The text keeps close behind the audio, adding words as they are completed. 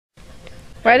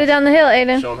Ride it down the hill,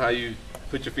 Aidyn. Show them how you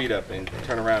put your feet up and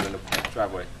turn around in the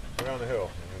driveway. Around the hill.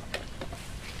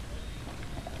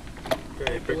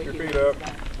 Okay, pick your feet up.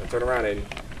 And turn around, Aidyn.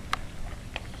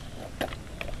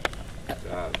 Good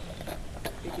job.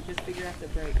 You could just figure out the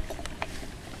brakes.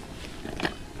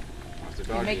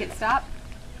 Can You make it stop?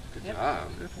 Good job.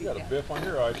 You got a biff on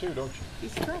your eye too, don't you? You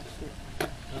scratched it. Yeah,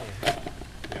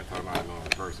 I thought about it going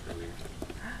reverse earlier.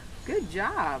 Good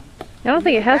job. I don't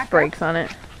think it has brakes on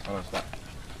it. Oh, stop.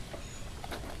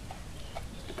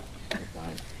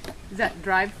 Is that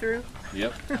drive-through?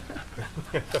 Yep.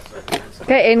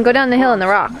 Okay, Aidyn, go down the hill in the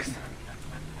rocks.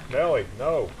 Nelly,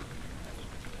 no.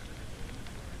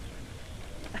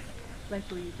 Like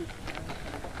where you did.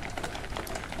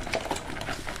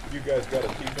 You guys got a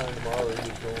tea time tomorrow, or are you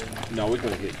just going? No, we're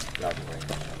going to hit driving range.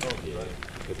 Oh, Yeah,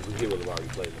 because we hit with already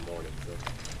played in the morning,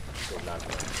 so not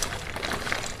going to.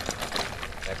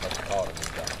 That's what we call it.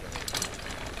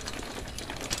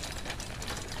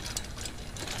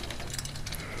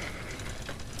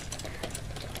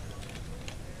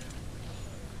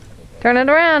 Turn it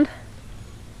around.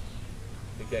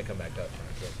 He can't come back up.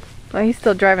 Well, he's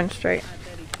still driving straight.